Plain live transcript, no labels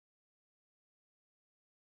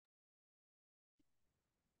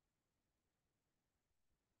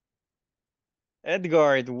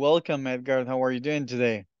Edgard, welcome, Edgard. How are you doing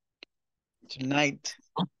today? Tonight?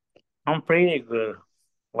 I'm pretty good.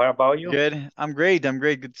 What about you? Good. I'm great. I'm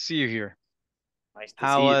great. Good to see you here. Nice to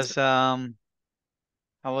How see you too.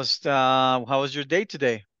 was how was your day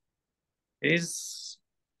today? It's,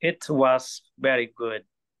 it was very good.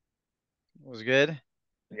 Was good?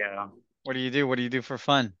 Yeah. What do you do? What do you do for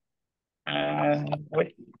fun?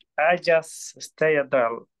 We, I just stay at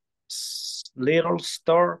the little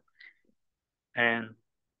store and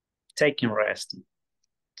taking rest.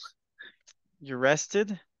 You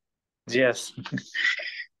rested? Yes.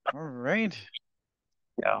 All right.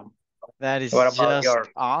 Yeah. That What is about just your?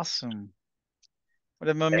 awesome. What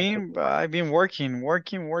about Thank you. me? I've been working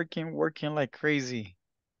like crazy.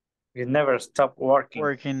 You never stop working.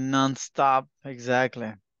 Working nonstop.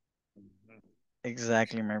 Exactly.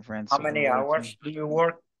 Exactly, my friend. How So many hours working. do you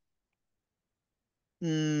work?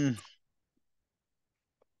 Mm,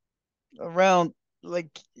 around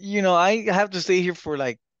like I have to stay here for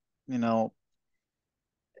like you know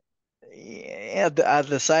at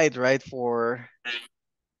the site, right, for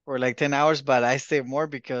like 10 hours, but I stay more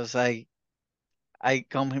because I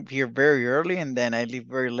come here very early and then I leave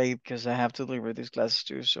very late because I have to deliver these classes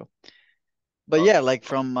too. So but yeah, Okay. like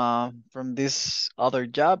from this other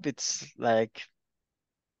job it's like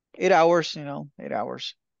 8 hours, 8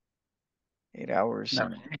 hours, 8 hours. No.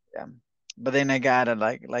 And yeah, but then I got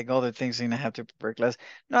like other things and I have to prepare class.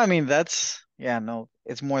 No, I mean that's yeah, no,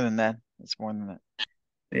 it's more than that. It's more than that.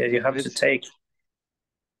 Yeah, you But have to it's take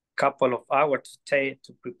couple of hours to take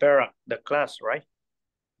to prepare the class, right?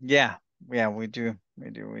 yeah, yeah, we do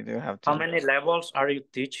have How to. many levels are you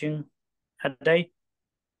teaching a day?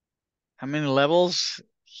 How many levels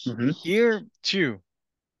Mm-hmm. here? Two.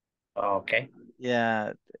 Okay.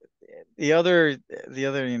 Yeah, the other,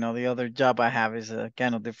 the other job I have is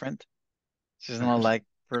kind of different. It's not like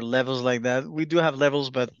for levels like that. We do have levels,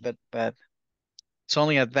 but it's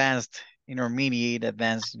only advanced, intermediate,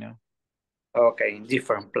 advanced. Okay, in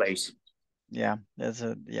different place. That's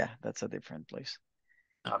a different place.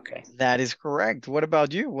 Okay. That is correct. What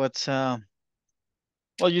about you? Well,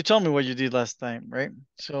 you told me what you did last time, right?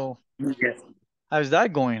 So Yes. how's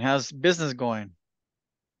that going? How's business going?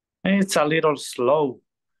 It's a little slow.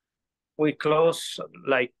 We close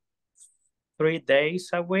like 3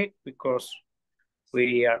 days a week because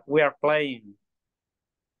we are playing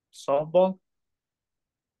softball,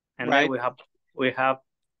 and then Right. we have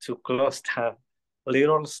to close the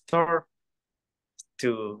little store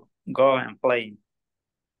to go and play.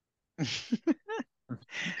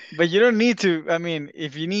 But you don't need to. I mean,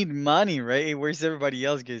 if you need money, right? Where's everybody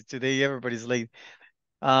else gets today? Everybody's late.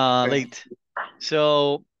 Late.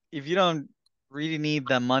 So if you don't really need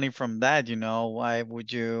the money from that, why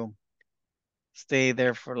would you stay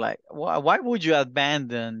there for like? Why would you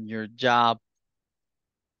abandon your job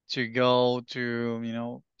to go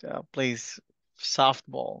to play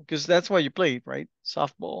softball? Because that's why you play, right?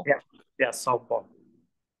 Softball, Yeah, yeah, softball.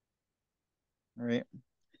 right?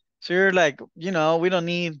 So you're like, we don't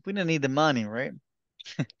need the money, right?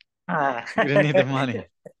 Ah. We don't need the money.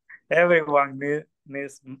 Everyone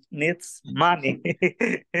needs money.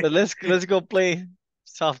 But let's go play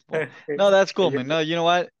softball. No, that's cool, man. No, you know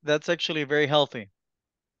what? That's actually very healthy.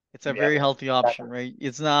 It's a Yeah, very healthy option, right?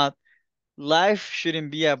 It's not life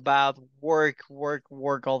shouldn't be about work, work,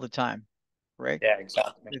 work all the time, right? yeah,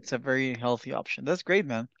 exactly. It's a very healthy option. That's great,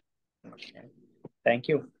 man. Okay. Thank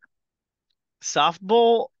you.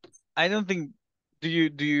 Softball, I don't think do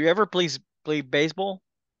you ever play baseball?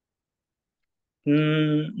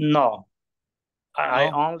 No, I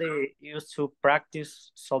No? only used to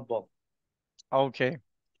practice softball. Okay.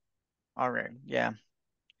 All right. Yeah.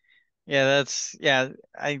 Yeah,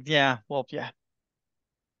 well, yeah.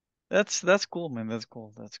 That's cool, man. That's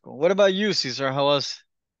cool. That's cool. What about you, Caesar? How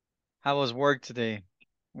was work today?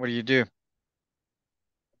 What do you do?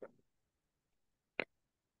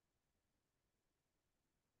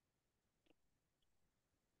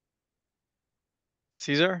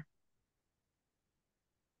 Caesar?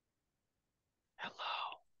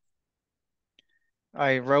 Hello. All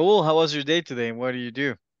right, Raul, how was your day today? What do you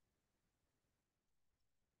do?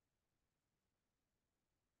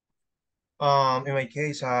 In my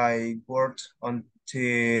case, I worked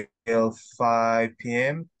until 5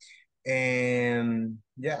 p.m. and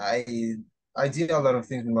yeah, I did a lot of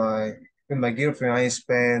things with my girlfriend. I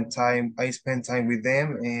spent time with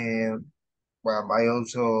them, and well,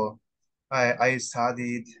 I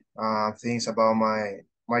studied things about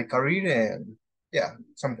my career, and yeah,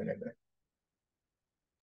 something like that.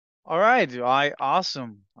 All right, I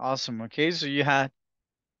awesome. Awesome. Okay, so you had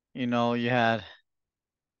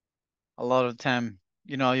a lot of time.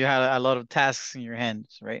 you know, you had a lot of tasks in your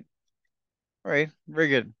hands, right? All right, very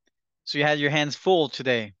good. So you had your hands full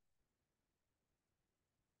today,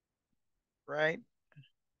 right?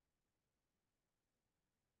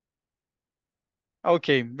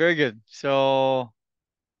 Okay, very good. So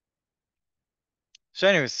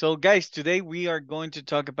anyways, so guys, today we are going to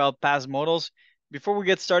talk about past modals. Before we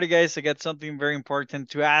get started, guys, I got something very important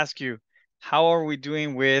to ask you. How are we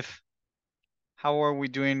doing with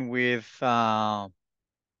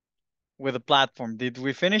with the platform? Did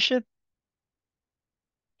we finish it?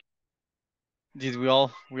 Did we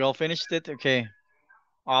all finished it? Okay,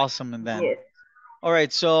 awesome. And then, Yes. all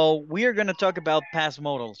right, so we are gonna talk about past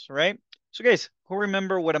modals, right? So guys, who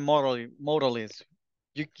remember what a modal is?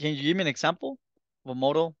 Can you give me an example of a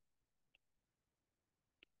modal?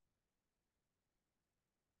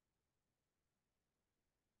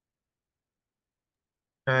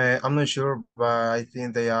 I'm not sure, but I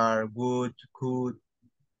think they are would, could,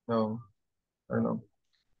 no, I don't know.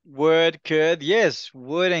 Would, could, yes.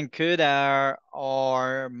 Would and could are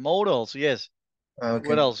modals, yes. What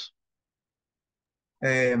Okay. else?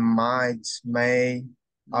 Might, may,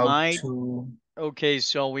 ought Might. to, Okay,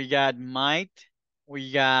 so we got might,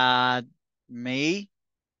 we got may.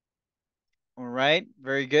 All right,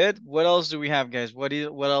 very good. What else do we have, guys? What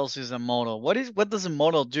else is a modal? What does a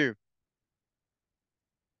modal do?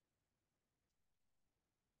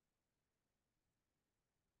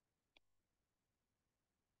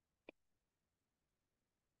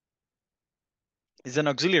 It's an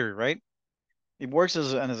auxiliary, right? It works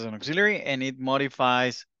as an auxiliary and it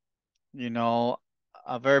modifies, you know,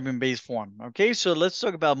 a verb in base form. Okay, so let's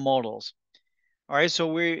talk about modals. All right, so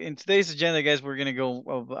we're in today's agenda, guys. We're gonna go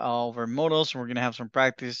over modals, and we're gonna have some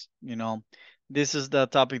practice. You know, this is the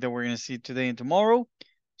topic that we're gonna see today and tomorrow.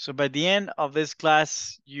 So by the end of this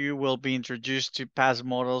class, you will be introduced to past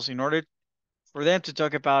modals in order for them to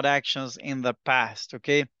talk about actions in the past.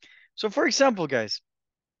 Okay, so for example, guys,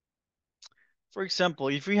 if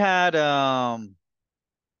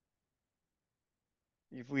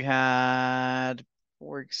we had,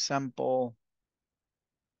 for example,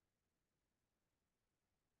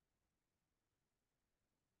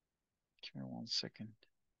 give me 1 second.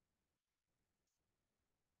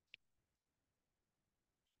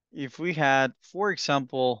 If we had, for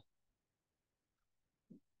example,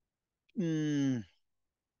 mm,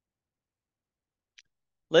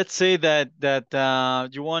 let's say that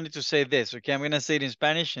you wanted to say this. Okay, I'm gonna say it in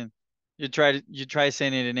Spanish, and you try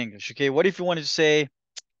saying it in English. Okay, what if you wanted to say,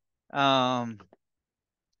 um,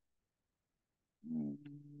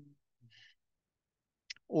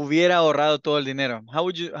 hubiera ahorrado todo el dinero? How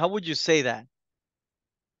would you say that?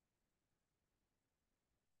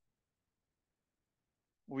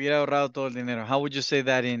 Hubiera ahorrado todo el dinero. How would you say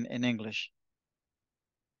that in English?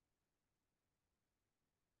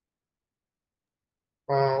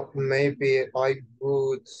 maybe I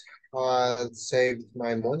would save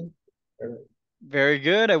my money. Very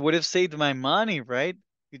good. I would have saved my money, right?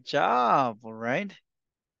 Good job. All right.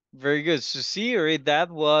 Very good. So see, right,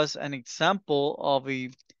 that was an example of a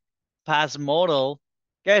past modal.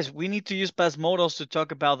 Guys, we need to use past modals to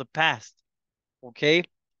talk about the past. Okay.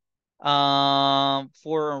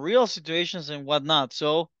 For real situations and whatnot.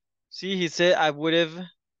 So see, he said I would have,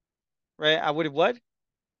 right? I would have what?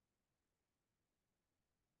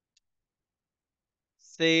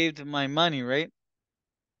 Saved my money, right?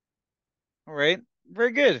 All right.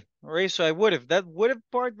 Very good. All right. So I would have. That would have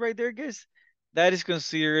part right there, guys. That is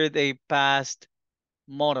considered a past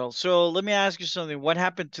model. So let me ask you something. What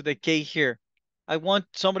happened to the K here? I want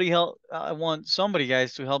somebody,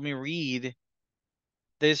 guys, to help me read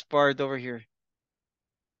this part over here.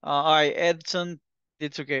 All right, Edson,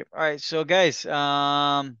 it's okay. All right, so guys,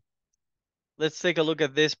 let's take a look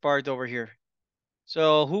at this part over here.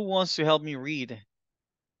 So who wants to help me read?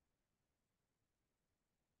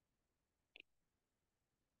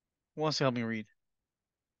 Who wants to help me read?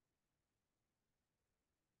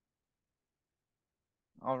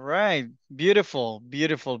 All right, beautiful,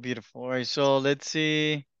 beautiful, beautiful. All right, so let's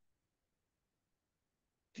see.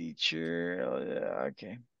 Teacher, oh, yeah,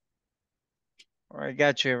 okay. All right,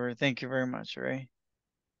 got you, Ever. Thank you very much. All right.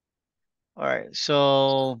 All right,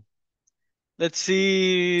 so let's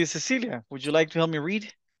see, Cecilia, would you like to help me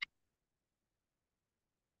read?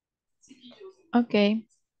 Okay.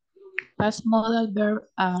 Past modal verb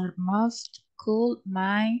are must, could,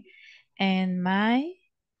 might, and might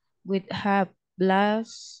with have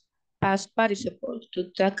plus past participles to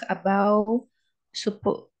talk about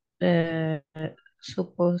suppo uh,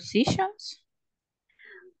 suppositions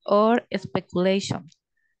or speculation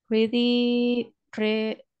really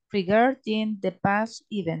regarding the past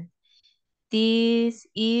event. This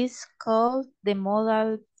is called the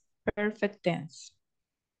modal perfect tense.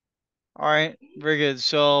 All right, very good.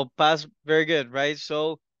 So past, very good, right?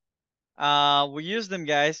 So we use them,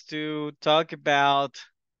 guys, to talk about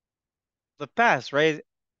the past, right?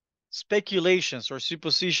 Speculations or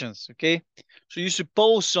suppositions, okay? So you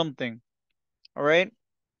suppose something, all right?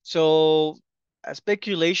 So a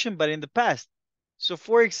speculation, but in the past. So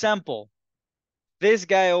for example, this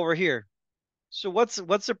guy over here. So what's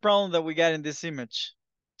the problem that we got in this image?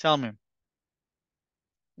 Tell me.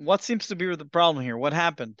 What seems to be the problem here? What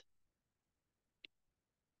happened?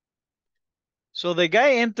 So the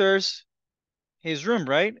guy enters his room,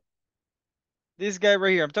 right? This guy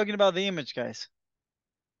right here. I'm talking about the image, guys.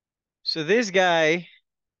 So this guy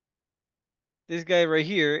right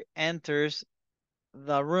here enters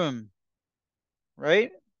the room,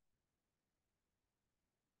 right?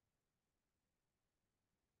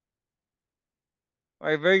 All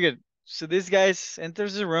right, very good. So this guy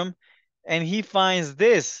enters the room and he finds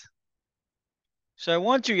this. So I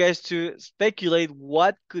want you guys to speculate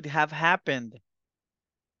what could have happened.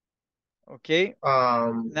 Okay.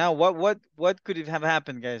 Now what could it have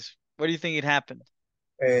happened, guys? What do you think it happened?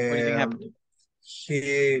 What do you think happened?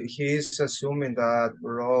 He's assuming that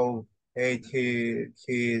Roe ate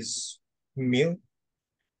his meal.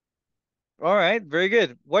 All right, very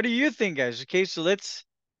good. What do you think, guys? Okay, so let's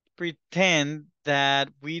pretend that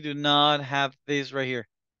we do not have this right here.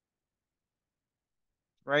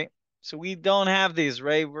 Right? So we don't have this,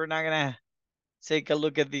 right? We're not gonna take a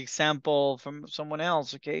look at the example from someone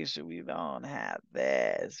else, okay? So we don't have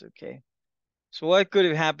this, okay? So what could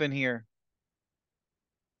have happened here?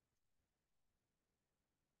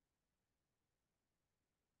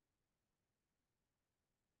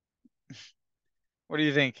 What do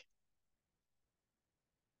you think?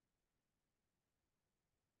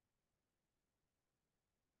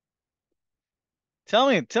 Tell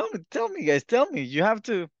me, guys, tell me. You have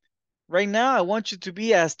to, right now, I want you to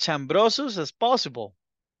be as chambrosos as possible,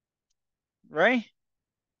 right?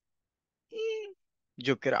 Y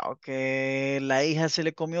yo creo que la hija se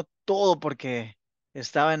le comió todo porque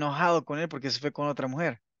estaba enojado con él porque se fue con otra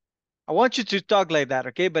mujer. I want you to talk like that,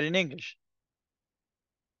 okay? But in English.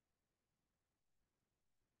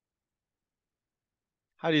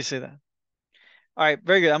 How do you say that? All right,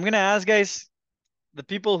 very good. I'm gonna ask, guys, the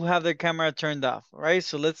people who have their camera turned off. All right,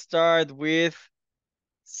 so let's start with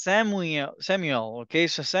Samuel. Samuel, okay,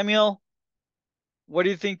 so Samuel, what do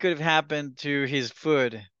you think could have happened to his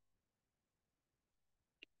food?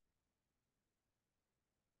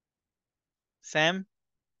 Sam?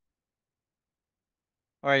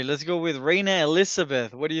 All right, let's go with Reina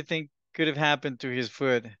Elizabeth. What do you think could have happened to his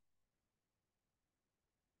food?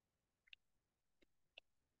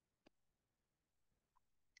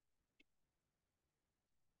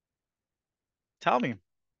 Tell me.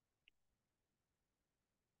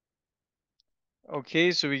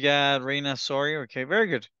 Okay, so we got Reina, sorry. Okay, very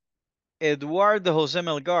good. Eduardo Jose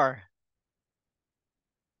Melgar.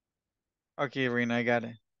 Okay, Reina, I got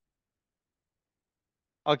it.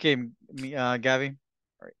 Okay, Gabby.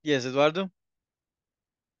 All right. Yes, Eduardo.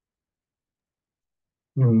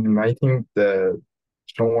 I think that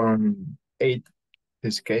someone ate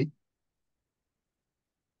his cake.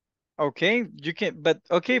 Okay, you can, but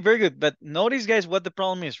okay, very good. But notice, guys, what the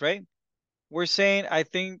problem is, right? We're saying, I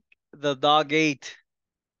think the dog ate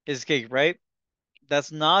his cake, right?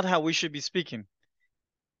 That's not how we should be speaking.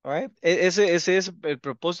 All right. Ese es el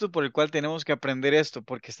propósito por el cual tenemos que aprender esto,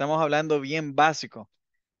 porque estamos hablando bien básico.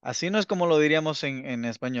 Así no es como lo diríamos en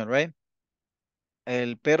español, right?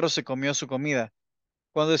 El perro se comió su comida.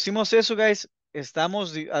 Cuando decimos eso, guys,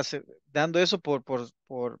 estamos dando eso por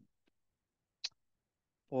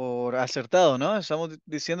acertado, ¿no? Estamos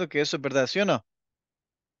diciendo que eso es verdad, ¿sí o no?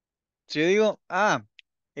 Si yo digo,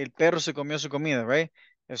 el perro se comió su comida, right?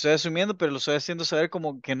 Lo estoy asumiendo, pero lo estoy haciendo saber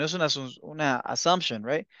como que no es una assumption,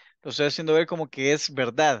 right? Lo estoy haciendo ver como que es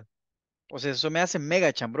verdad. O sea, eso me hace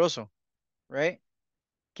mega chambroso, right?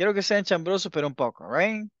 Quiero que sean chambrosos, pero un poco,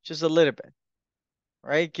 right? Just a little bit,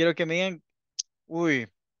 right? Quiero que me digan, uy,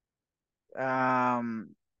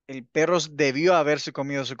 el perro debió haberse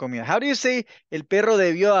comido su comida. How do you say el perro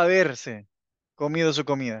debió haberse comido su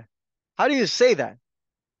comida? How do you say that?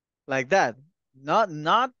 Like that. Not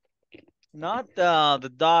the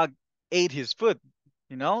dog ate his food.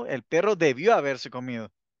 You know, el perro debió haberse comido.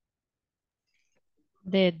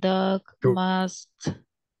 The dog Two. must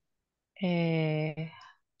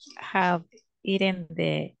have eaten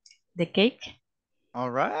the cake. All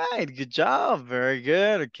right, good job. Very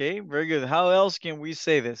good. Okay, very good. How else can we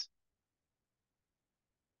say this?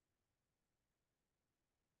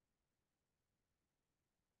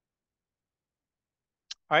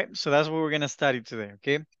 All right, so that's what we're gonna study today,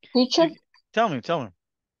 okay? Teacher, Tell me.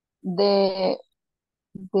 the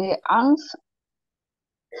ants,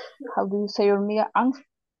 how do you say hormiga? Ants,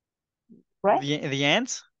 right? The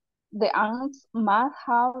ants? The ants must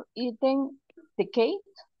have eaten the cake.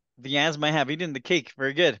 The ants might have eaten the cake.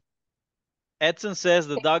 Very good. Edson says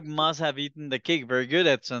the dog must have eaten the cake. Very good,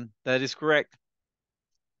 Edson. That is correct.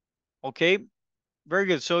 Okay, very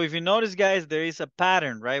good. So if you notice, guys, there is a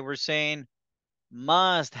pattern, right? We're saying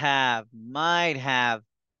must have, might have,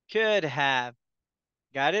 could have.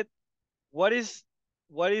 Got it? What is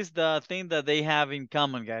the thing that they have in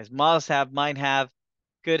common, guys? Must have, might have,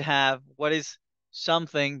 could have. What is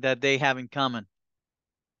something that they have in common?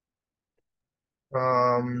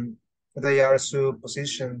 They are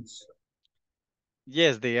suppositions.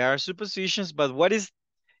 Yes, they are suppositions, but what is,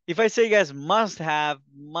 if I say, guys, must have,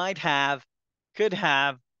 might have, could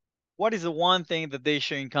have, what is the one thing that they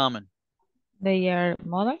share in common? They are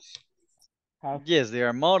models. Yes, they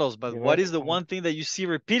are models, but what is the one thing that you see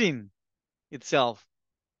repeating itself?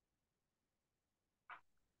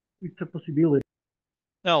 It's a possibility.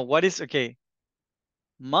 No, what is, okay,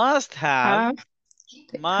 must have,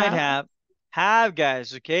 might have,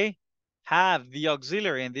 guys, okay? Have, the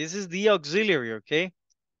auxiliary, and this is the auxiliary, okay?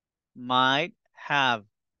 Might have.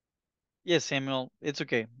 Yes, Samuel, it's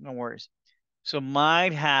okay, no worries. So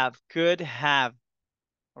might have, could have.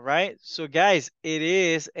 All right. So guys, it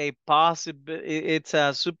is a possible, it's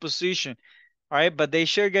a supposition. All right. But they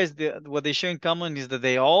share, guys, what they share in common is that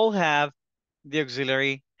they all have the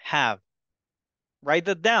auxiliary have. Write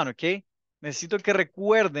that down, okay? Necesito que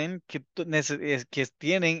recuerden que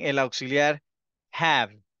tienen el auxiliar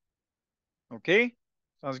have. Okay.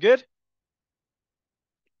 Sounds good?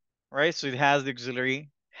 All right. So it has the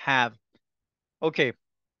auxiliary have. Okay.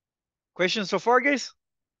 Questions so far, guys?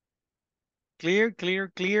 Clear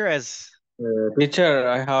as. Teacher,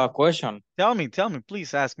 I have a question. Tell me,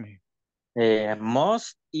 please ask me.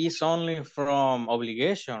 Must is only from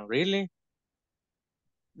obligation, really?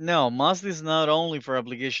 No, must is not only for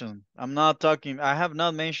obligation. I'm not talking, I have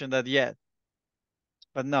not mentioned that yet.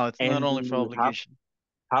 But no, it's not And only for obligation.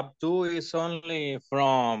 Have to is only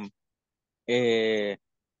from, you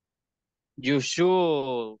should,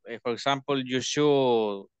 for example, you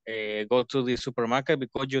should go to the supermarket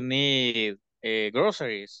because you need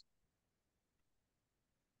groceries.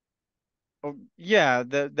 Oh, yeah,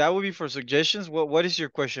 that would be for suggestions. What is your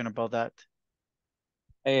question about that?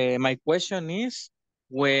 My question is,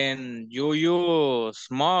 when you use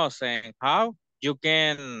must and how, you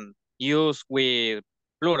can use with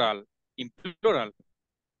plural, in plural.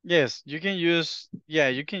 Yes, you can use, yeah,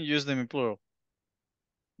 you can use them in plural.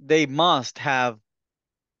 They must have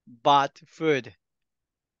bought food.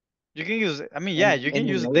 You can use, I mean, yeah, you can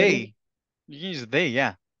use they. You can use they,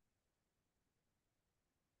 yeah.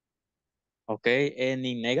 Okay,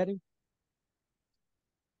 any negative?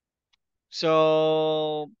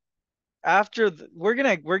 So after we're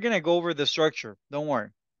gonna go over the structure. Don't worry.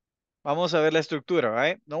 Vamos a ver la estructura,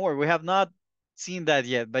 right? Don't worry, we have not seen that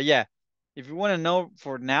yet, but yeah, if you want to know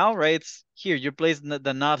for now, right? It's here. You place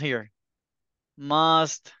the not here.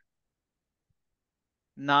 Must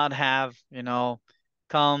not have,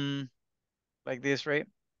 come like this, right?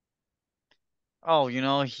 Oh,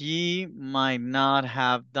 he might not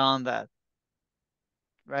have done that,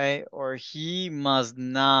 right? Or he must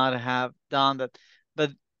not have done that,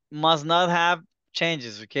 but must not have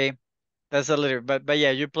changes, okay? That's a little, but yeah,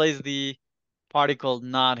 you place the particle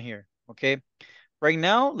not here, okay? Right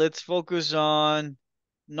now, let's focus on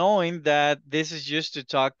knowing that this is just to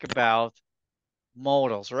talk about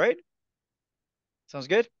modals, right? Sounds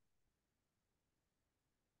good?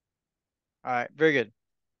 All right, very good.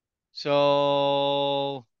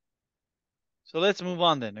 So let's move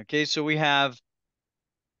on then, okay? So we got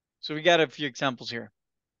a few examples here.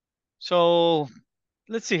 So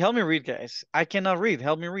let's see, help me read, guys. I cannot read,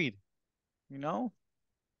 help me read.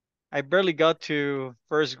 I barely got to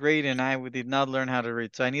first grade and I did not learn how to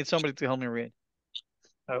read. So I need somebody to help me read.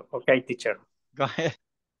 Okay, teacher. Go ahead.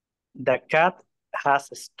 The cat has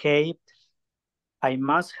escaped. I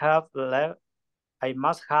must have left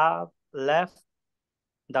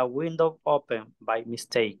the window open by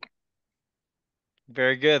mistake.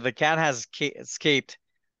 Very good. The cat has escaped.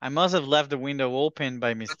 I must have left the window open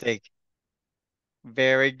by mistake.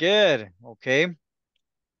 Very good. Okay.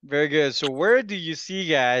 Very good. So where do you see,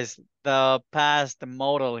 guys, the past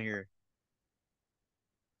modal here?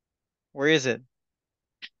 Where is it?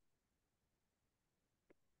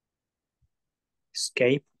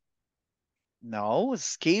 Escape. No,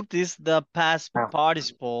 escaped is the past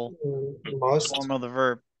participle Must. form of the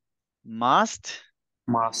verb. Must.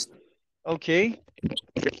 Must. Okay.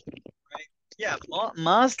 Right. Yeah,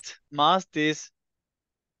 must is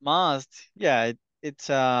must. Yeah, it's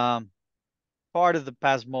part of the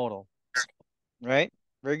past modal, right?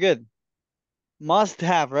 Very good. Must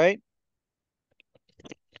have, right?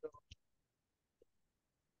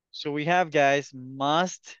 So we have, guys,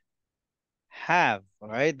 must have, all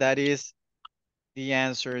right? That is the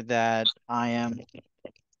answer that I am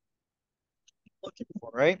looking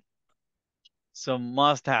for, right? So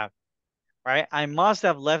must have, right? I must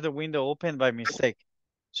have left the window open by mistake.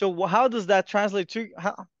 So how does that translate to?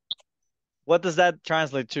 What does that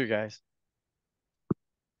translate to, guys?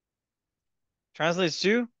 Translates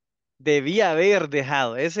to debí haber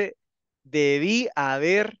dejado. Ese debí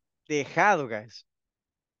haber dejado, guys.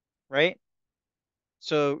 Right?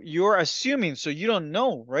 So you're assuming, so you don't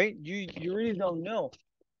know, right? You really don't know.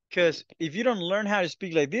 Because if you don't learn how to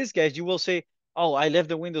speak like this, guys, you will say, oh, I left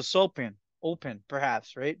the windows open,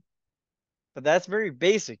 perhaps, right? But that's very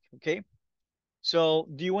basic, okay? So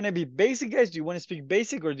do you want to be basic, guys? Do you want to speak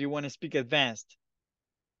basic or do you want to speak advanced?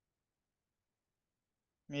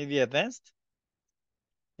 Maybe advanced?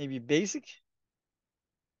 Maybe basic?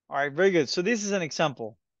 All right, very good. So this is an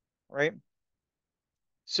example, right?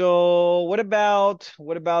 So what about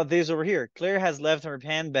this over here? Claire has left her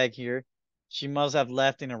handbag here. She must have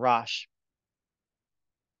left in a rush,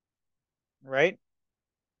 right?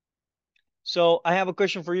 So I have a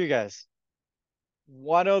question for you guys.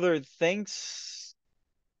 What other things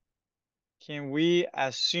can we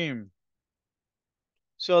assume?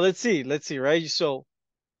 So let's see, right? So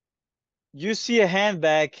you see a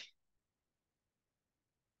handbag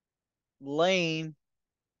laying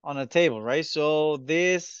on a table, right? So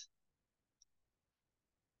this,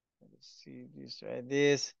 let's see this, right?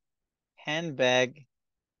 This handbag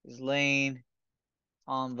is laying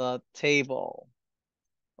on the table.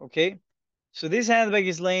 Okay. So this handbag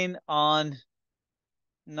is laying on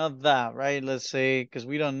not that, right? Let's say, because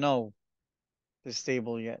we don't know this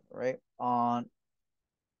table yet, right? On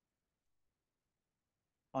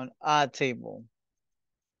a table.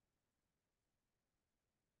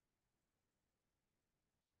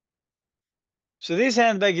 So this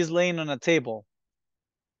handbag is laying on a table.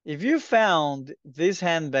 If you found this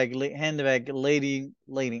handbag laying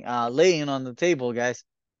on the table, guys,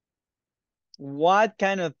 what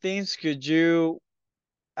kind of things could you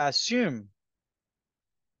assume?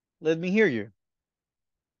 Let me hear you.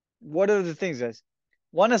 What are the things, guys?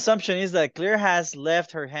 One assumption is that Claire has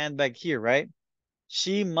left her handbag here, right?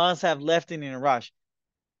 She must have left it in a rush.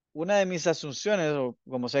 Una de mis asunciones, o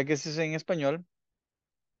como sea que se dice en español,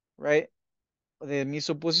 right? De mis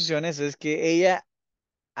suposiciones es que ella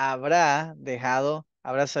habrá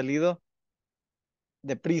salido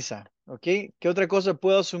deprisa, ¿ok? ¿Qué otra cosa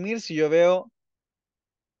puedo asumir si yo veo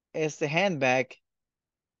este handbag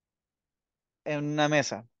en una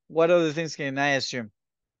mesa? What other things can I assume?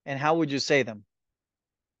 And how would you say them?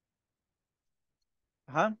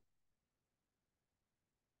 Huh?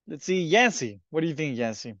 Let's see, Yancy. What do you think,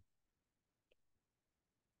 Yancy?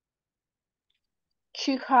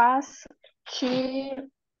 She has she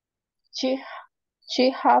she she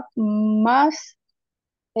have must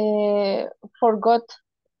forgot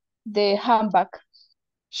the handbag.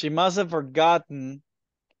 She must have forgotten,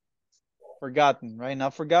 right?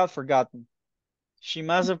 Not forgotten. She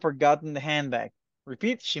must have forgotten the handbag.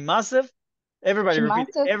 Repeat, she must have. Everybody She repeat,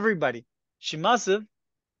 must have everybody. She must have.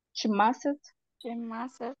 she must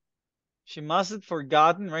have She must have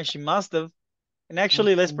forgotten, right? She must have. And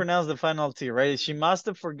actually, let's pronounce the final T, right? She must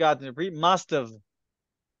have forgotten. Repeat, must have.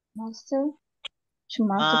 must have she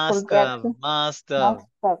must have Must forgot have. Must have. must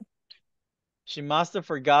have She must have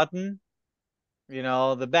forgotten,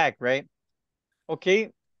 the bag, right?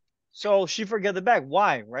 Okay. So she forgot the bag.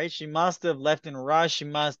 Why, right? She must have left in a rush. She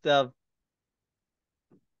must have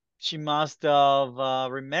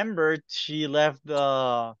remembered she left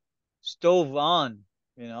the stove on.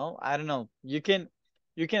 I don't know. You can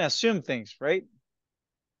assume things, right?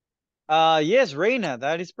 Yes, Reina,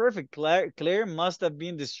 that is perfect. Claire must have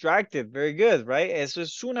been distracted. Very good, right? Eso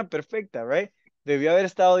es una perfecta, right? Debió haber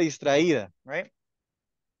estado distraída, right?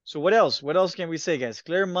 So what else? What else can we say, guys?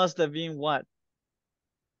 Claire must have been what?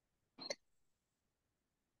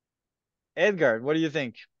 Edgar, what do you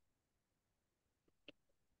think?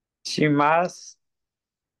 She must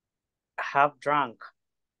have drunk.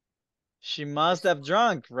 She must have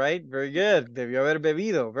drunk, right? Very good. Debió haber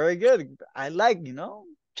bebido. Very good. I like,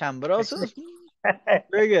 chambrosos.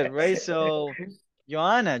 Very good, right? So,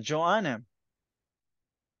 Joanna.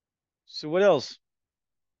 So what else?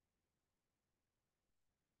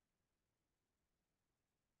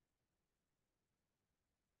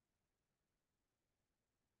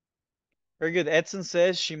 Very good. Edson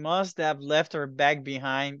says she must have left her bag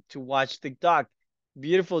behind to watch TikTok.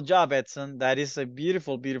 Beautiful job, Edson. That is a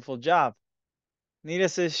beautiful, beautiful job. Nita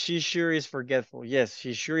says she sure is forgetful. Yes,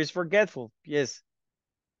 she sure is forgetful. Yes.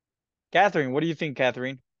 Catherine, what do you think,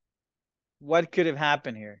 Catherine? What could have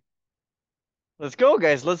happened here? Let's go,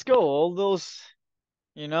 guys. Let's go. All those,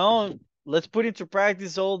 let's put into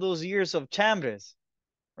practice all those years of chambres,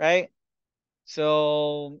 right?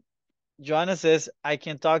 So Joanna says, I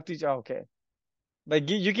can talk to you. Okay. But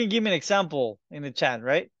you can give me an example in the chat,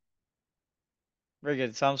 right? Very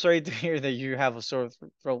good. So I'm sorry to hear that you have a sore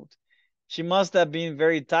throat. She must have been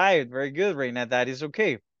very tired. Very good, Reina. That is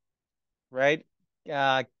okay. Right?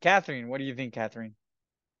 Catherine, what do you think, Catherine?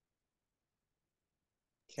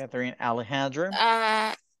 Catherine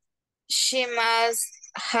Alejandra? She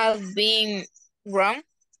must have been wrong.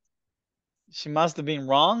 She must have been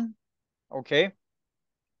wrong. Okay.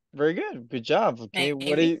 Very good. Good job. Okay. Maybe.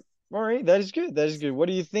 What do you, all right. That is good. That is good. What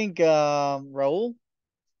do you think, Raul?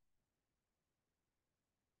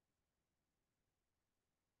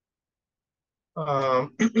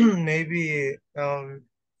 Maybe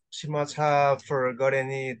she must have forgotten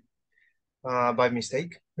it by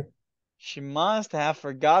mistake. She must have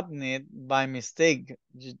forgotten it by mistake.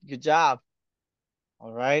 Good job.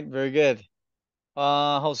 All right. Very good.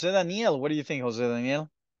 Jose Daniel, what do you think, Jose Daniel?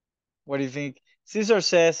 What do you think? Cesar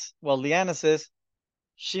says, well, Liana says,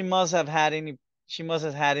 she must have had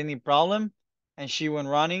any problem and she went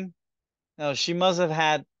running. No, she must have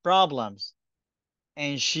had problems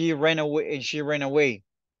and she ran away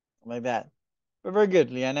like that. But very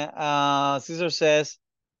good, Liana. Cesar says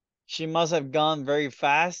she must have gone very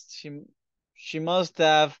fast. She must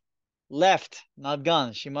have left, not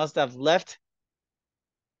gone. She must have left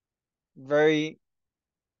very,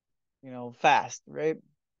 fast, right?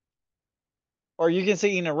 Or you can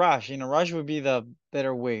say in a rush. In a rush would be the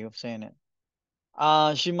better way of saying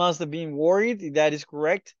it. She must have been worried. That is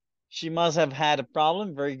correct. She must have had a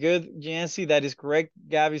problem. Very good, Jancy. That is correct.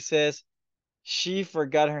 Gabby says she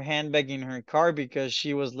forgot her handbag in her car because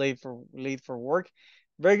she was late for work.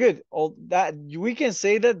 Very good. All that we can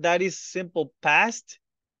say that is simple past,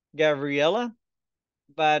 Gabriela,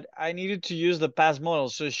 but I needed to use the past modal.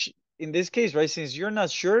 So in this case, right, since you're not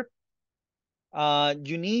sure,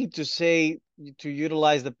 you need to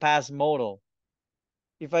utilize the past modal.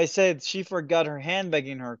 If I said she forgot her handbag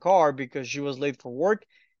in her car because she was late for work,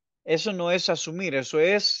 eso no es asumir, eso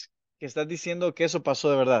es que estás diciendo que eso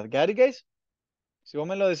pasó de verdad. Got it, guys? Si vos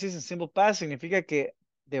me lo decís en simple past, significa que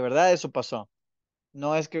de verdad eso pasó.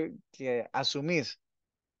 No es que asumís.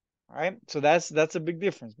 All right? So that's a big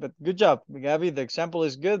difference. But good job, Gabby. The example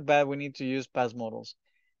is good, but we need to use past modals.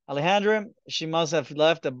 Alejandra, she must have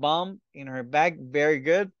left a bomb in her bag. Very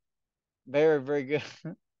good. Very, very good.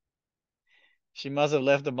 She must have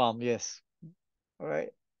left a bomb. Yes. All right.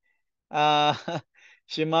 Uh,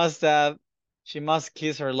 she must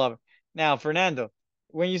kiss her lover. Now, Fernando,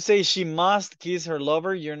 when you say she must kiss her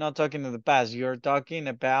lover, you're not talking in the past. You're talking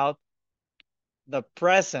about the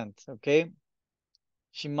present, okay?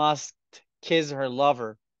 She must kiss her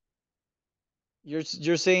lover. You're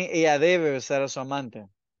saying ella debe besar a su amante,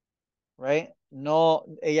 right? No,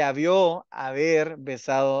 ella debió haber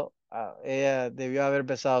besado a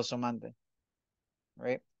su amante,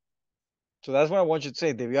 right? So that's what I want you to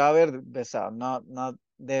say. Debió haber besado, not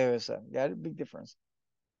debe besar. Got it? Big difference.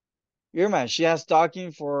 Irma, she has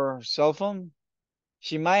talking for her cell phone.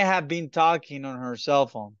 She might have been talking on her cell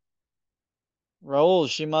phone. Raul,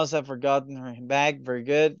 she must have forgotten her bag. Very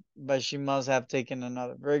good. But she must have taken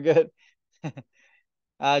another. Very good.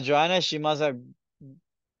 Joanna, she must have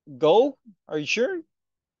go. Are you sure?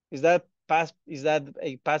 Is that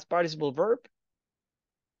a past participle verb?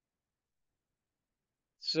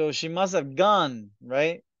 So she must have gone,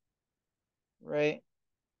 right? Right.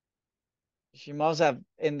 She must have,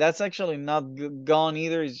 and that's actually not gone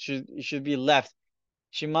either. It should be left.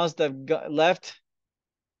 She must have left,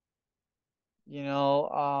 in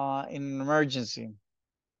an emergency.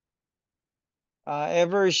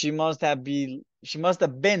 Ever she must have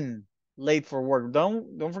been late for work.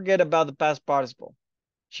 Don't forget about the past participle.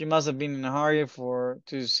 She must have been in a hurry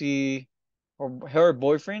to see her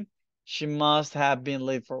boyfriend. She must have been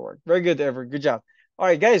late for work. Very good, Ever. Good job. All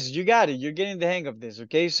right, guys, you got it. You're getting the hang of this.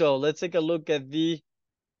 Okay, so let's take a look at this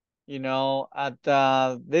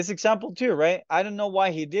example too, right? I don't know why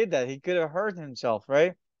he did that. He could have hurt himself,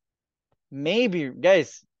 right? Maybe,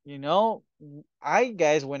 guys, when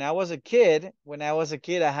I was a kid,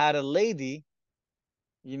 I had a lady,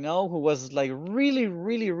 who was like really,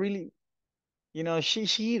 really, really,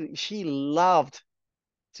 she loved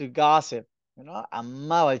to gossip,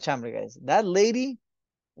 amaba el chambre, guys. That lady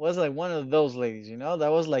was like one of those ladies, you know,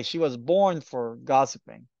 that was like she was born for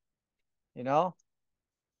gossiping, you know.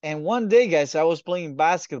 And one day, guys, I was playing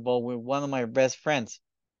basketball with one of my best friends.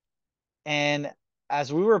 And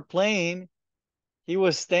as we were playing, he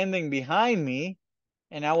was standing behind me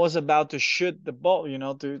and I was about to shoot the ball, you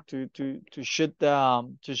know, to shoot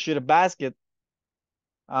a basket.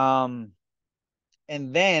 Um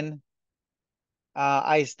and then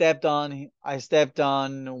I stepped on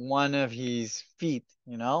one of his feet,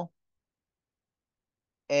 you know,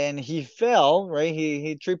 and he fell, right?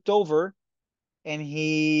 He tripped over and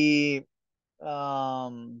he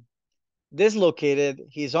um dislocated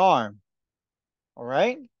his arm. All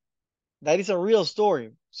right? That is a real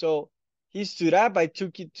story. So he stood up, I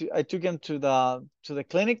took him to the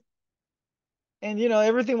clinic and you know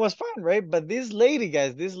everything was fine, right? But this lady,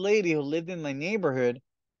 guys, this lady who lived in my neighborhood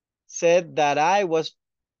said that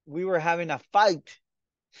we were having a fight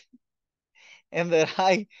and that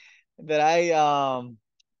I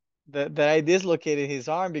that I dislocated his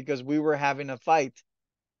arm because we were having a fight.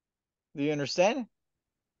 Do you understand?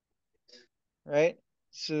 Right?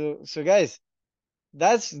 So guys,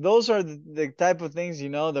 those are the type of things, you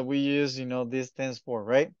know, that we use, you know, these things for,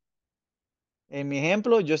 right? En mi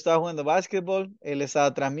ejemplo, yo estaba jugando básquetbol, él estaba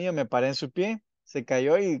atrás mío, me paré en su pie, se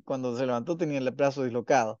cayó y cuando se levantó tenía el brazo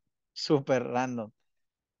dislocado. Súper random.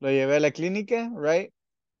 Lo llevé a la clínica, right?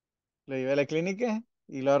 Lo llevé a la clínica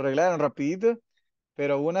y lo arreglaron rapidito,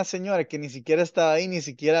 pero una señora que ni siquiera estaba ahí, ni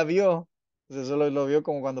siquiera vio, o sea, solo lo vio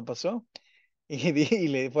como cuando pasó, y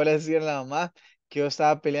le fue a decir a la mamá que yo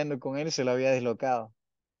estaba peleando con él y se lo había dislocado.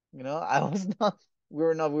 You know, I was not, we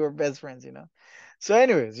were best friends, you know. So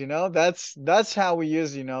anyways, you know, that's how we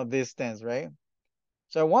use, you know, these things, right?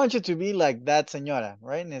 So I want you to be like that señora,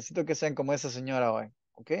 right? Necesito que sean como esa señora hoy,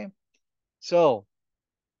 okay? So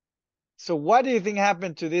what do you think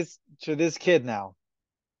happened to this kid now?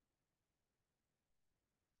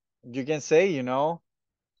 You can say, you know,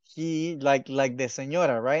 he like the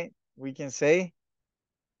señora, right? We can say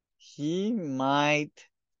he might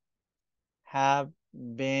have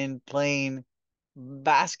been playing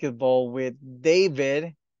basketball with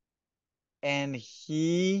David and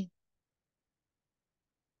he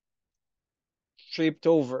tripped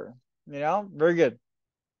over. You know, very good.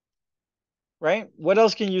 Right? What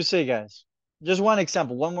else can you say, guys? Just one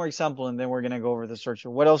example, one more example, and then we're gonna go over the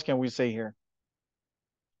structure. What else can we say here?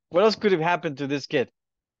 What else could have happened to this kid?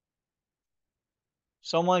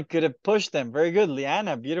 Someone could have pushed them. Very good,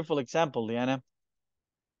 Liana. Beautiful example, Liana.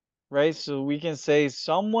 Right? So we can say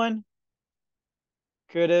someone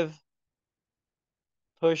could have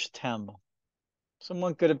pushed him.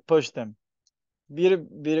 Someone could have pushed them. Beautiful,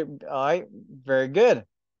 beautiful. All right, very good.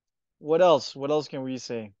 What else? What else can we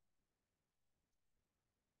say?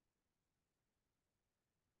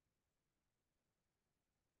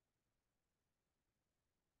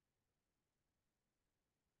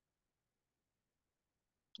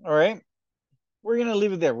 All right, we're gonna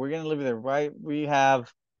leave it there. We're gonna leave it there, right? We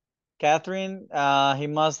have Catherine. He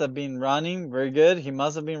must have been running. Very good. He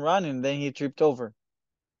must have been running. Then he tripped over.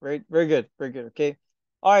 Right. Very good. Very good. Okay.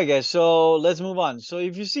 All right, guys. So let's move on. So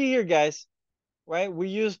if you see here, guys, right, we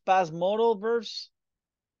use past modal verbs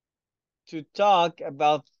to talk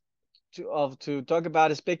about to talk about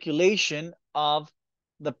a speculation of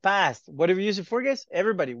the past. What do we use it for, guys?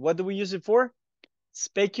 Everybody, what do we use it for?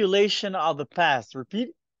 Speculation of the past.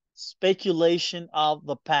 Repeat. Speculation of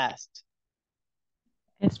the past.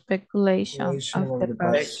 Speculation of the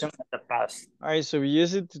past. Section of the past. All right, so we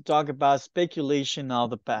use it to talk about speculation of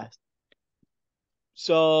the past.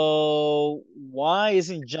 So why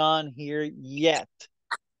isn't John here yet?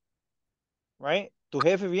 Right? Tu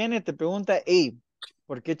jefe viene, te pregunta, hey,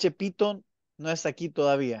 ¿por qué Chepito no está aquí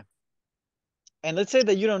todavía? And let's say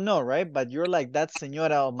that you don't know, right? But you're like that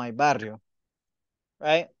señora of my barrio,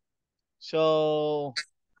 right? So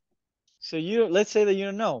you let's say that you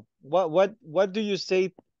don't know. What do you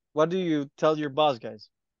say? What do you tell your boss, guys?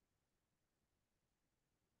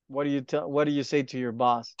 What do you say to your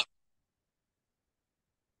boss?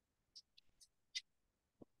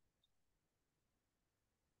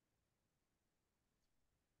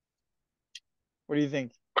 What do you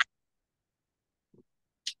think?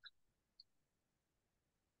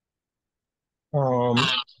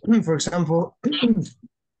 For example,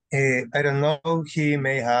 I don't know, he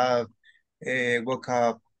may have woke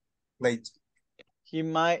up late. He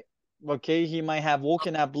might have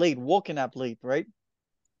woken up late, right?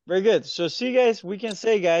 Very good. So see, guys, we can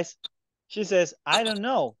say, guys, she says, I don't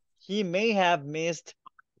know. He may have missed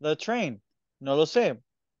the train. No lo sé.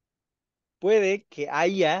 Puede que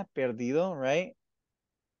haya perdido, right?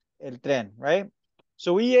 El tren, right?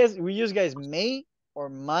 So we use guys, may or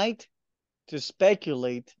might to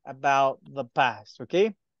speculate about the past,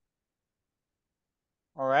 okay?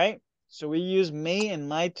 All right. So we use may and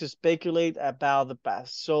might to speculate about the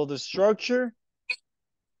past. So the structure,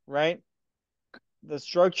 right? The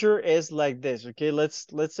structure is like this, okay? Let's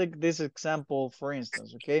take this example for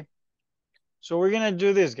instance, okay? So we're gonna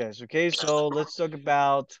do this, guys, okay? So let's talk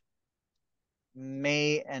about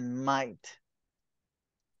may and might.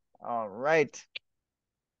 All right.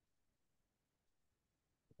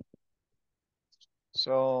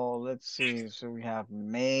 So let's see. So we have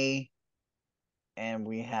may and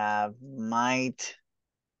we have might.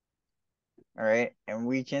 All right. And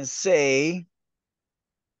we can say,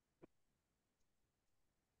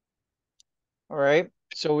 all right.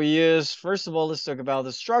 So we use, first of all, let's talk about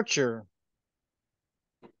the structure.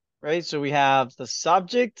 Right. So we have the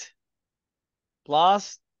subject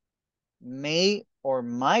plus may or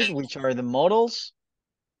might, which are the modals,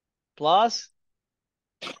 plus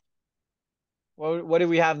what do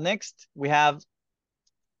we have next? We have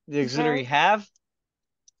the auxiliary have,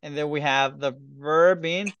 and then we have the verb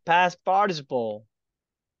in past participle.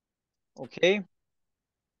 Okay.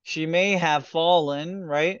 She may have fallen,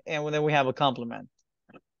 right? And then we have a complement.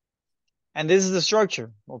 And this is the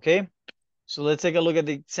structure, okay? So let's take a look at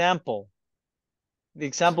the example. The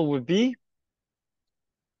example would be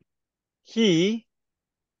he,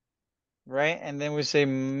 right? And then we say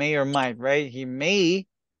may or might, right? He may,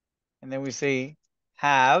 and then we say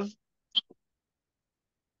have.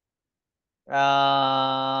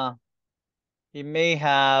 He may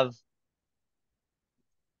have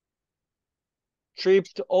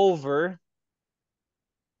tripped over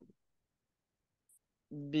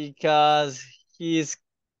because he is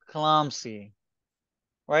clumsy,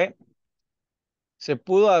 right? Se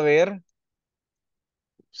pudo haber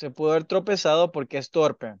tropezado porque es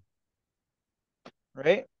torpe,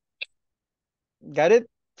 right? Got it?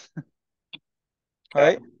 All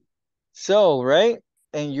right. So, right?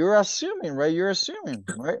 And you're assuming, right? You're assuming,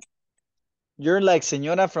 right? You're like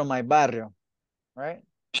señora from my barrio, right?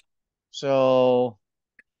 So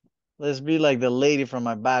let's be like the lady from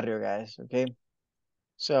my barrio, guys. Okay.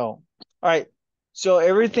 So, all right. So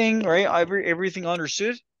everything, right? Everything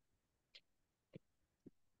understood?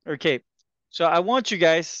 Okay. So I want you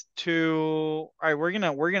guys to, all right, we're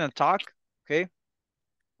gonna talk. Okay.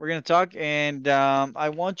 We're gonna talk, and I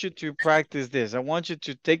want you to practice this. I want you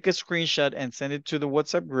to take a screenshot and send it to the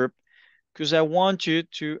WhatsApp group because I want you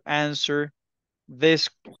to answer this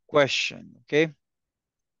question, okay?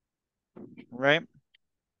 Right?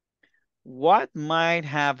 What might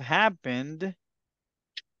have happened?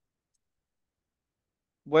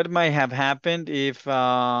 What might have happened if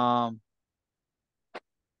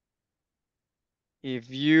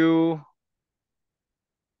you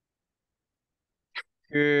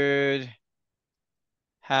could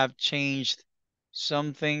have changed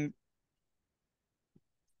something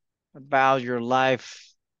about your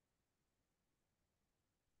life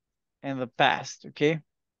in the past, okay?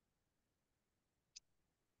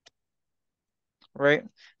 Right?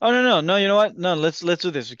 Oh no, you know what? No, let's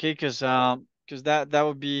do this, okay? Because that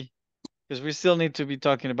would be, because we still need to be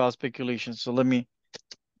talking about speculation. So let me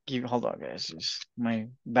hold on, guys. My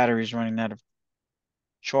battery's running out of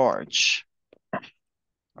charge.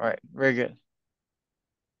 All right, very good.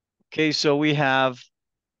 Okay, so we have,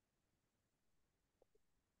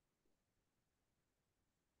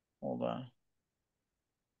 hold on.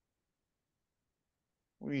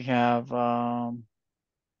 We have, hold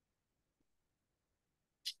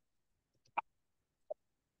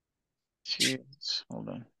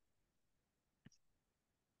on.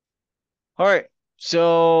 All right,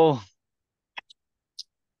 so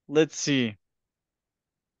let's see.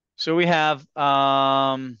 So we have,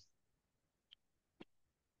 okay.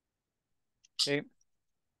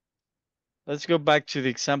 Let's go back to the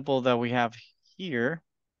example that we have here.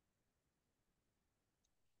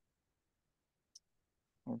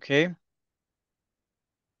 Okay.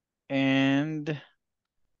 And,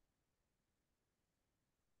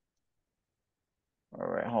 all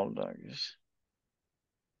right, hold on, guys.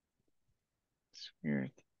 It's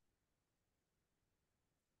weird.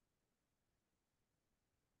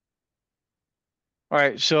 All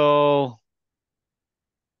right, so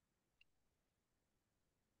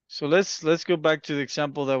let's go back to the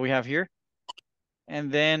example that we have here. And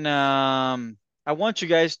then I want you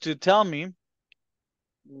guys to tell me,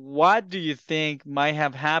 what do you think might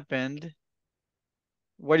have happened?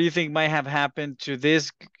 What do you think might have happened to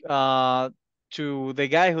this to the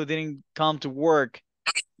guy who didn't come to work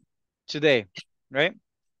today, right?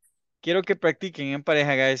 quiero que practiquen en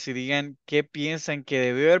pareja, guys, y digan qué piensan que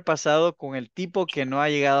debió haber pasado con el tipo que no ha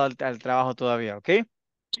llegado al trabajo todavía, ¿ok?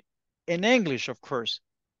 In English, of course.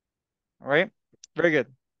 All right? Very good.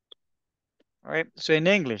 All right, so in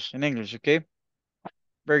English, okay?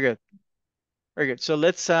 Very good. Very good. So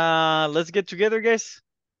let's get together, guys.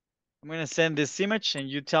 I'm gonna send this image and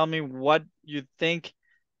you tell me what you think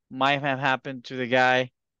might have happened to the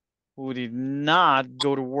guy who did not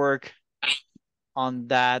go to work on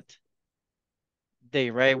that day,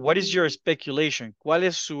 right? What is your speculation? ¿Cuál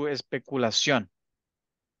es su especulación?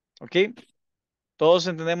 ¿Ok? ¿Todos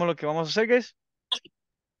entendemos lo que vamos a hacer, guys?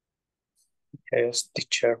 Yes,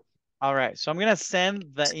 teacher. All right, so I'm gonna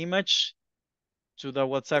send the image to the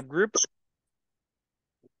WhatsApp group.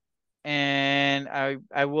 And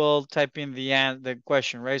I will type in the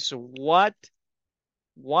question, right? So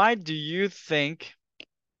why do you think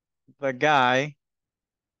the guy,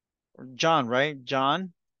 or John, right?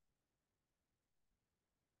 John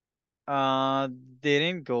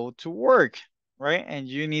didn't go to work, right? And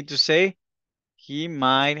you need to say he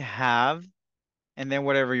might have, and then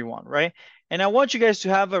whatever you want, right? And I want you guys to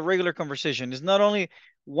have a regular conversation. It's not only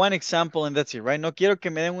one example and that's it, right? No quiero que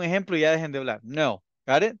me den un ejemplo y ya dejen de hablar. No,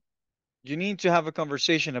 got it? You need to have a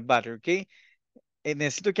conversation about it, okay?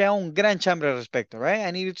 Necesito que haga un gran chambre al respecto, right?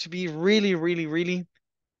 I need it to be really, really, really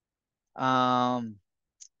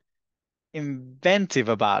inventive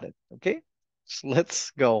about it, okay? So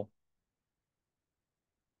let's go.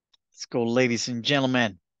 Let's go, ladies and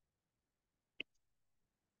gentlemen.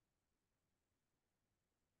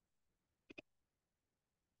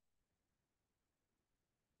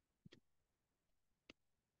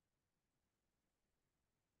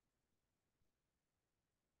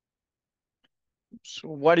 So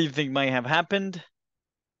what do you think might have happened?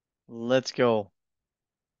 Let's go.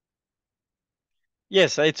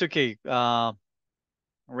 Yes, it's okay,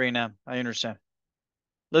 Reina, I understand.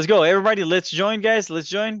 Let's go, everybody, let's join, guys, let's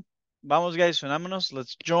join. Vamos, guys, unámonos,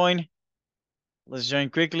 let's join. Let's join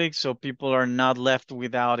quickly so people are not left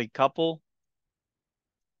without a couple.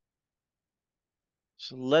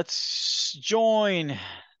 So let's join,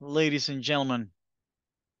 ladies and gentlemen.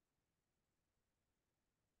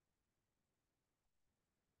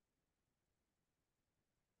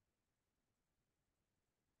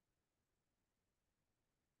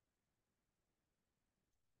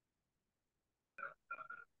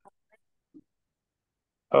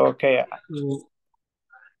 Okay. So,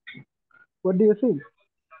 what do you think?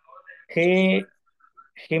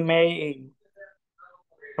 He may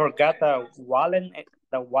forgot the wallet.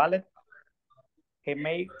 The wallet. He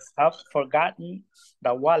may have forgotten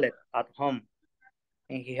the wallet at home,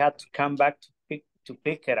 and he had to come back to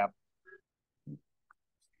pick it up.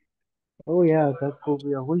 Oh yeah, that could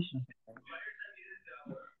be a reason.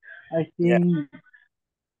 I Yeah. think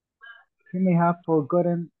he may have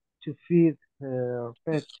forgotten to feed his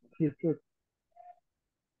pet.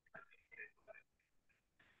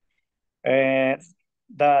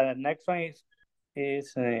 The next one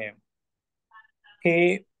is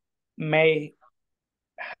he may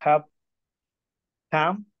have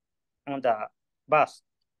come on the bus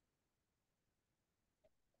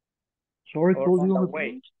Sorry, or could on you the repeat?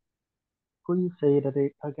 way. Could you say that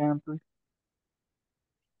again, please?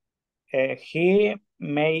 He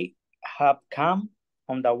may have come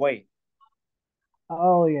on the way.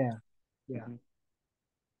 Oh yeah, yeah, Mhm.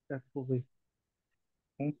 that could be.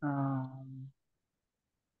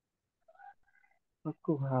 What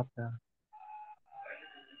could happen?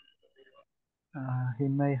 He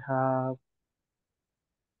may have.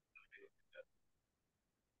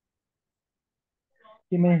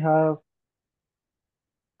 He may have.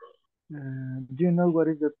 Do you know what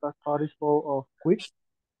is the past participle of quit? Is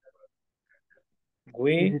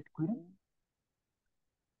We, it quit?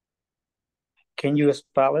 can you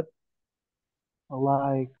spell it?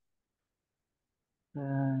 Like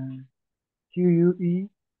QUE.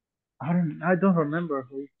 I don't remember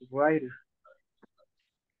who is the writer,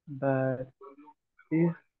 but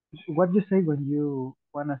is what you say when you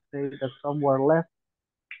wanna say that someone left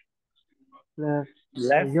the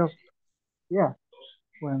Left. job. Yeah,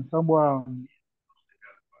 when someone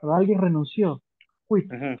alguien renunció, quit,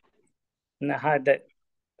 That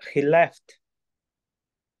he left.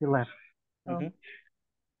 he left. Mhm.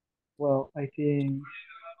 Well, I think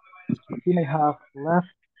he may have left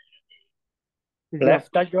his job.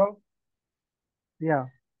 Left the job. Yeah.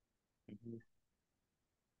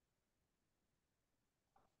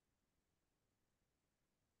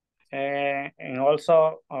 And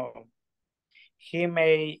also he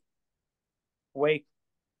may wake.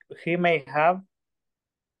 He may have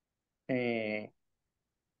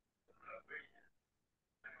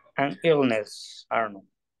an illness. I don't know.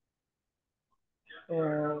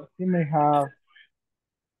 He may have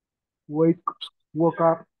woke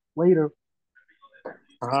up later.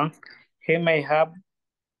 He may have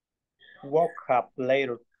woke up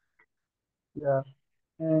later. Yeah.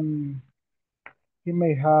 And he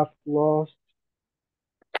may have lost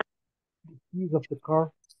the keys of the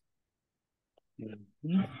car.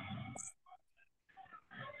 Mm-hmm.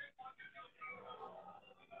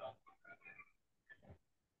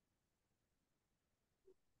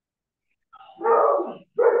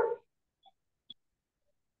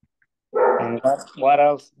 And what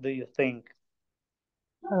else do you think?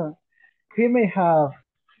 He may have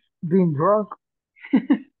been drunk.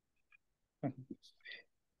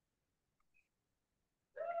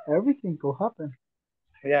 Everything could happen.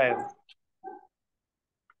 Yeah.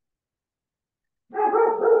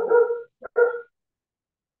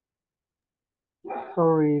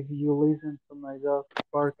 Sorry if you listen to my dog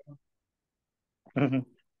barking.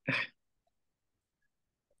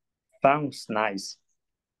 Sounds nice.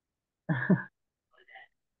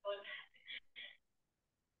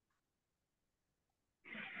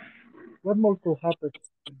 What more could happen,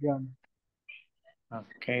 John?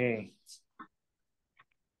 Okay.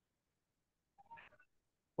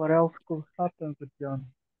 What else could happen with John?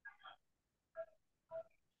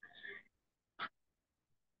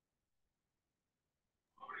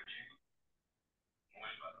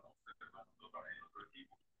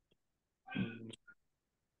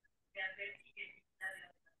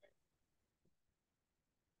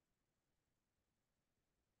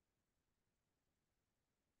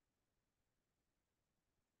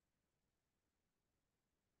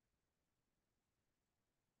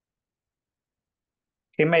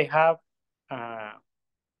 He may have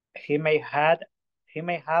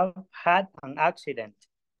had an accident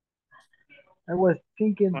I was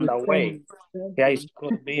thinking on the the way. same sentence. Yeah, it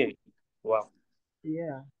could be. Well.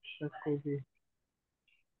 Yeah, that could be.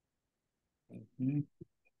 Mm-hmm.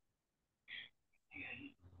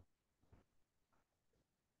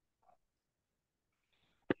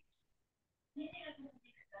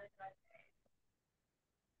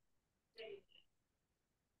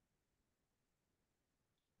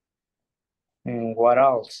 And what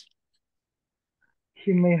else?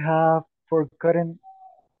 He may have forgotten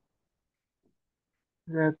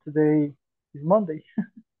that today is Monday.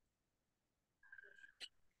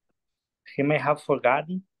 He may have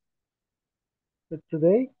forgotten. But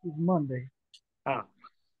today is Monday. Ah,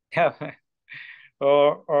 yeah.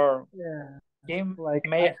 or yeah, he like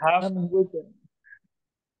may have weekend.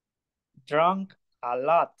 drunk a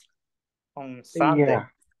lot on Sunday.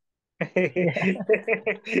 Yeah.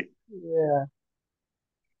 Yeah.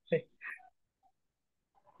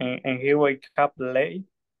 And he wake up late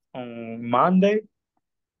on Monday.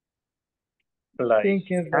 Like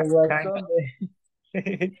thinking that was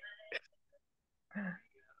Sunday.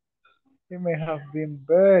 He may have been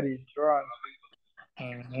very drunk.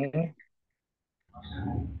 Mm-hmm.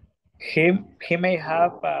 He may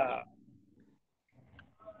have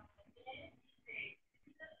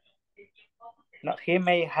no, he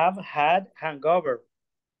may have had hangover.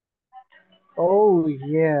 Oh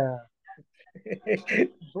yeah.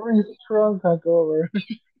 Very strong hangover.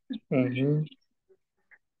 Mm-hmm.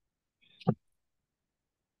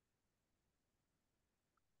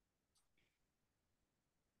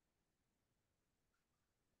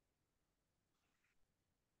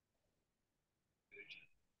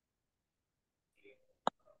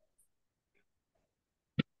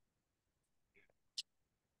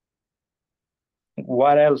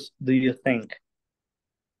 What else do you think?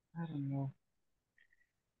 I don't know.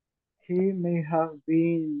 He may have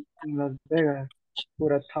been in Las Vegas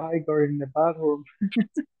with a tiger in the bathroom.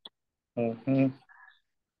 Mm-hmm.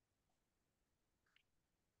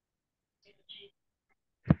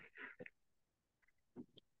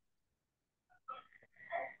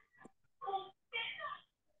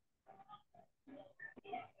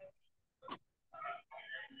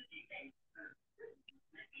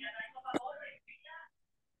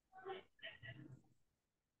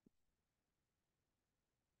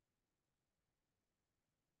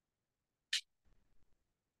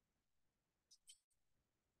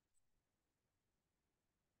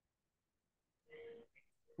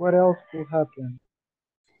 What else will happen?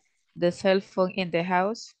 The cell phone in the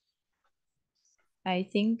house, I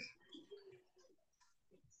think.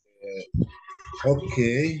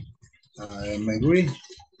 Okay, I am agree.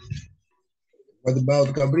 What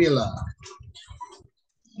about Gabriela?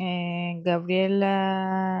 And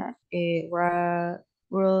Gabriela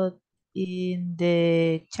wrote in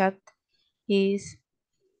the chat is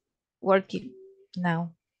working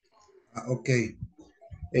now. Okay.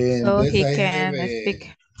 And So this he I have can a,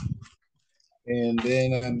 speak. and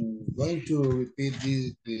then I'm going to repeat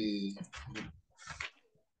the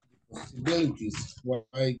possibilities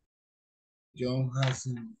why John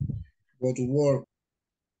hasn't go to work.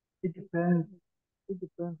 It depends. It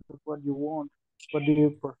depends on what you want. What do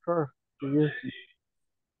you prefer to use?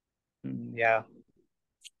 Yeah.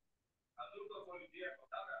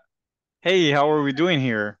 Hey, how are we doing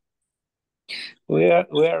here? We're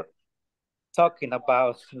talking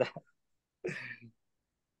about that.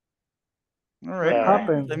 All right, What all right.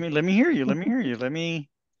 happened? Let me hear you. Let me hear you. Let me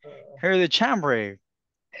hear the chambre.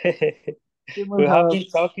 You We must have have been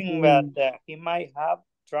talking that been. he might have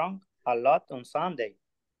drunk a lot on Sunday.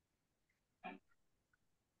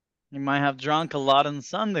 You might have drunk a lot on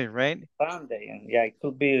Sunday, right? Sunday, and yeah, it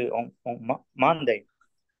could be on Monday.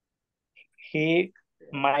 He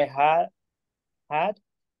might have had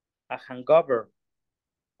a hangover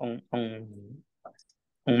on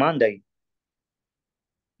Monday.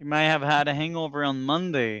 You might have had a hangover on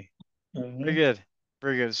Monday. Very good.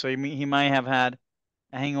 Very good. So he might have had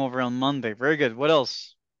a hangover on Monday. Very good. What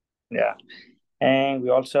else? Yeah. And we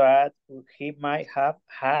also add he might have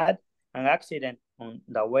had an accident on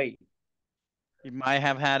the way. He might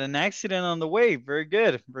have had an accident on the way. Very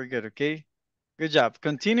good. Very good. Okay. Good job.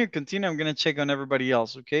 Continue. Continue. I'm going to check on everybody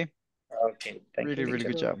else. Okay. Okay. Thank Really, you, really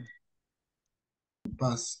good teacher. job.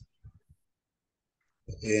 Pass.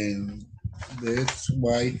 And that's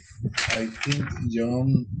why I think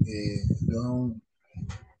John don't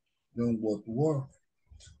go to work.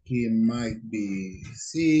 He might be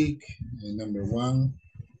sick, number one.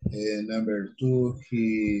 And number two,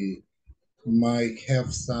 he might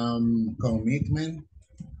have some commitment.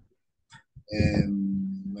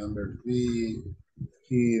 And number three,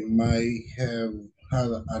 he might have had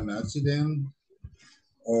an accident,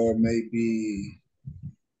 or maybe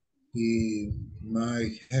he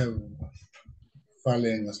might have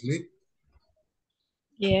fallen asleep.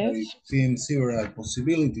 Yes. I think several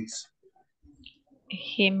possibilities.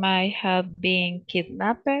 He might have been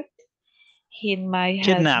kidnapped. He might have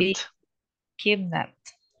been Kidnapped.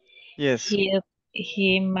 kidnapped. Yes.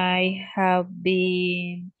 He might have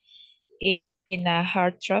been in a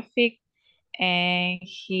hard traffic and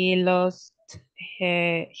he lost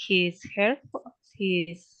his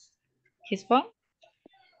phone,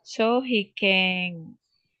 so he can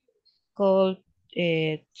call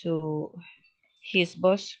to his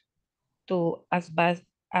boss to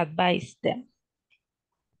advise them.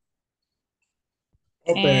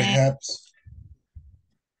 Or And perhaps,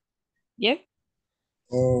 yeah,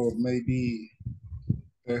 or maybe,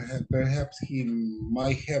 perhaps he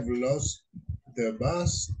might have lost the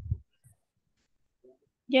bus.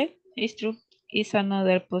 yeah, it's true. It's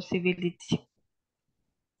another possibility.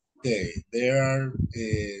 Okay, there are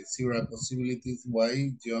several possibilities why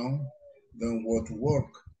John don't go to work.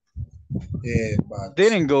 But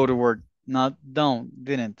Didn't go to work. Not don't.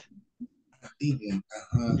 Didn't. didn't.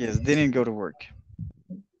 Yes. Didn't go to work.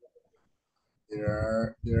 There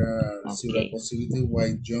are several Okay. possibilities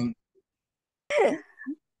why John.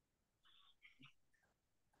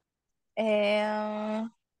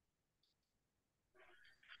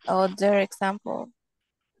 Other example.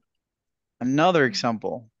 Another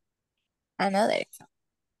example. Another example.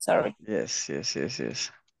 Sorry. Yes. Yes. Yes.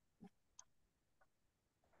 Yes.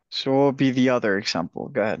 So what will be the other example?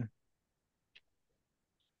 Go ahead.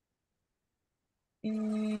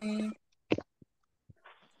 Mm,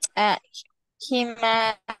 uh, he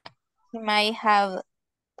might have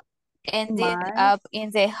ended Might, up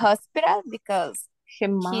in the hospital because he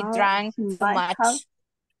he might, drank he too might have, much.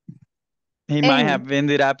 He might and have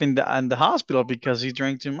ended up in the hospital because he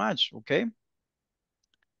drank too much. Okay.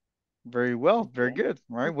 Very well. Very okay, good.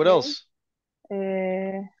 All right. What okay. else?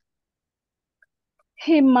 Uh,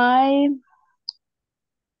 he might,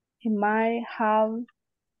 he might have,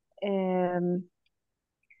 um,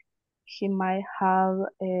 he might have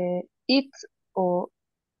eat or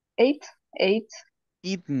ate, ate,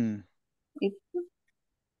 Eaten. eat,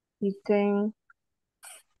 eaten,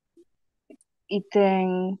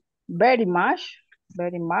 eaten very much,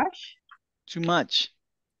 Too much. too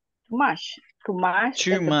much, too much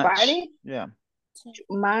Too in the much. party, Yeah. too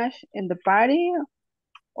much in the party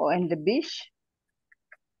or in the beach.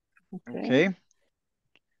 Okay. Okay.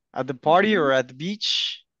 At the party or Mhm. at the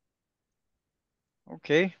beach?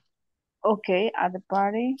 Okay. Okay, at the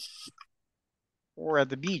party Or at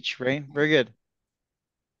the beach, right? Very good.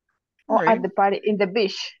 All or at right. the party in the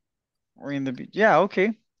beach. Or in the beach. Yeah,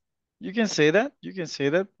 okay. You can say that. You can say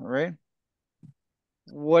that. All right.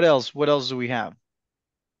 What else? What else do we have?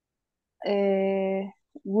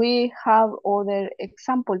 We have other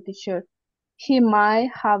example, teacher. He might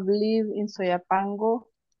have lived in Soyapango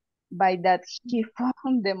by that he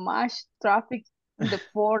found the much traffic in the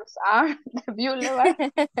ports are the boulevard.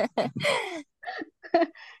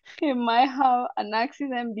 He might have an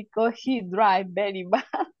accident because he drive very bad.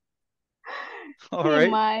 All He right.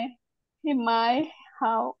 might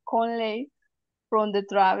have come late from the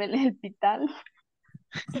travel hospital.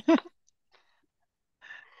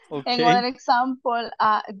 And Okay. other example,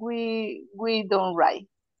 we don't write.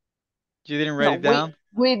 You didn't write No, it down?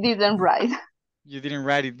 we didn't write. You didn't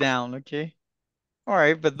write it down, okay? All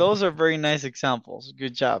right, but those are very nice examples.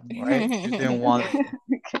 Good job, right? You're doing wonderful.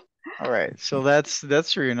 All right, so that's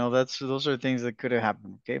true, you know, those are things that could have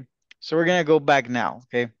happened, okay? So we're gonna go back now,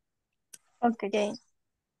 okay? Okay.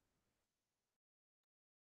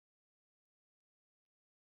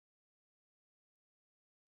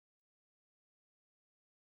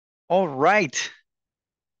 All right,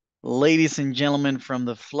 ladies and gentlemen from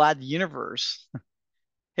the flat universe.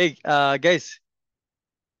 Hey, guys,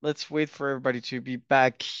 let's wait for everybody to be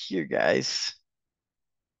back here, guys,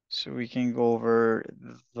 so we can go over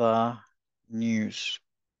the news.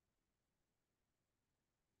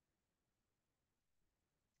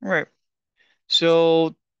 All right.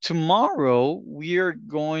 So tomorrow we are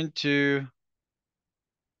going to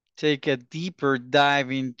take a deeper dive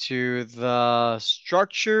into the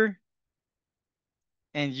structure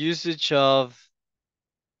and usage of,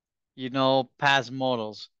 past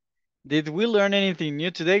modals. Did we learn anything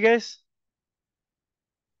new today, guys?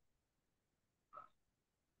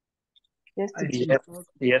 Yes,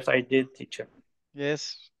 Yes, I did, teacher.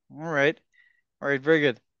 Yes. All right. All right, very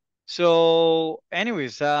good. So,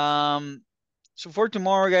 anyways, so for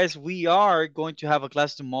tomorrow, guys, we are going to have a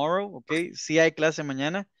class tomorrow, okay? Sí hay clase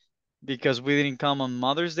mañana because we didn't come on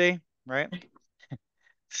Mother's Day, right?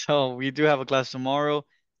 So we do have a class tomorrow.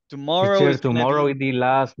 Tomorrow Teacher, is gonna tomorrow be, is the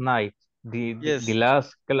last night, the yes,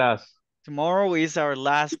 last class. tomorrow is our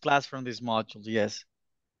last class from this module. Yes,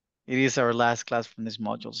 it is our last class from this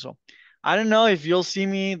module. So I don't know if you'll see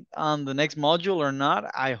me on the next module or not.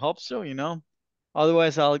 I hope so,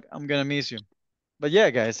 Otherwise, I'm gonna miss you. But yeah,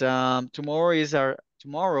 guys, tomorrow is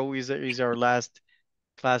our last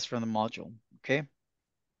class from the module. Okay. All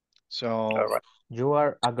So right. You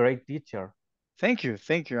are a great teacher. thank you,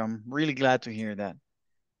 thank you. I'm really glad to hear that.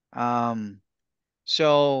 Um,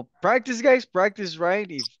 So practice, guys, practice, right?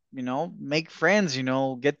 If make friends,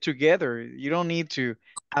 get together. You don't need to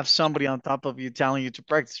have somebody on top of you telling you to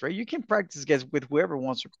practice, right? You can practice, guys, with whoever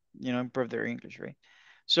wants to, improve their English, right?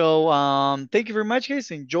 So thank you very much,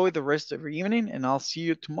 guys. Enjoy the rest of your evening, and I'll see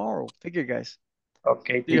you tomorrow. Thank you, guys.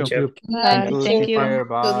 Okay, See you. Thank teacher. you. nice. Thank you, Thank you. teacher. Good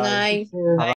Bye. night. Teacher. Have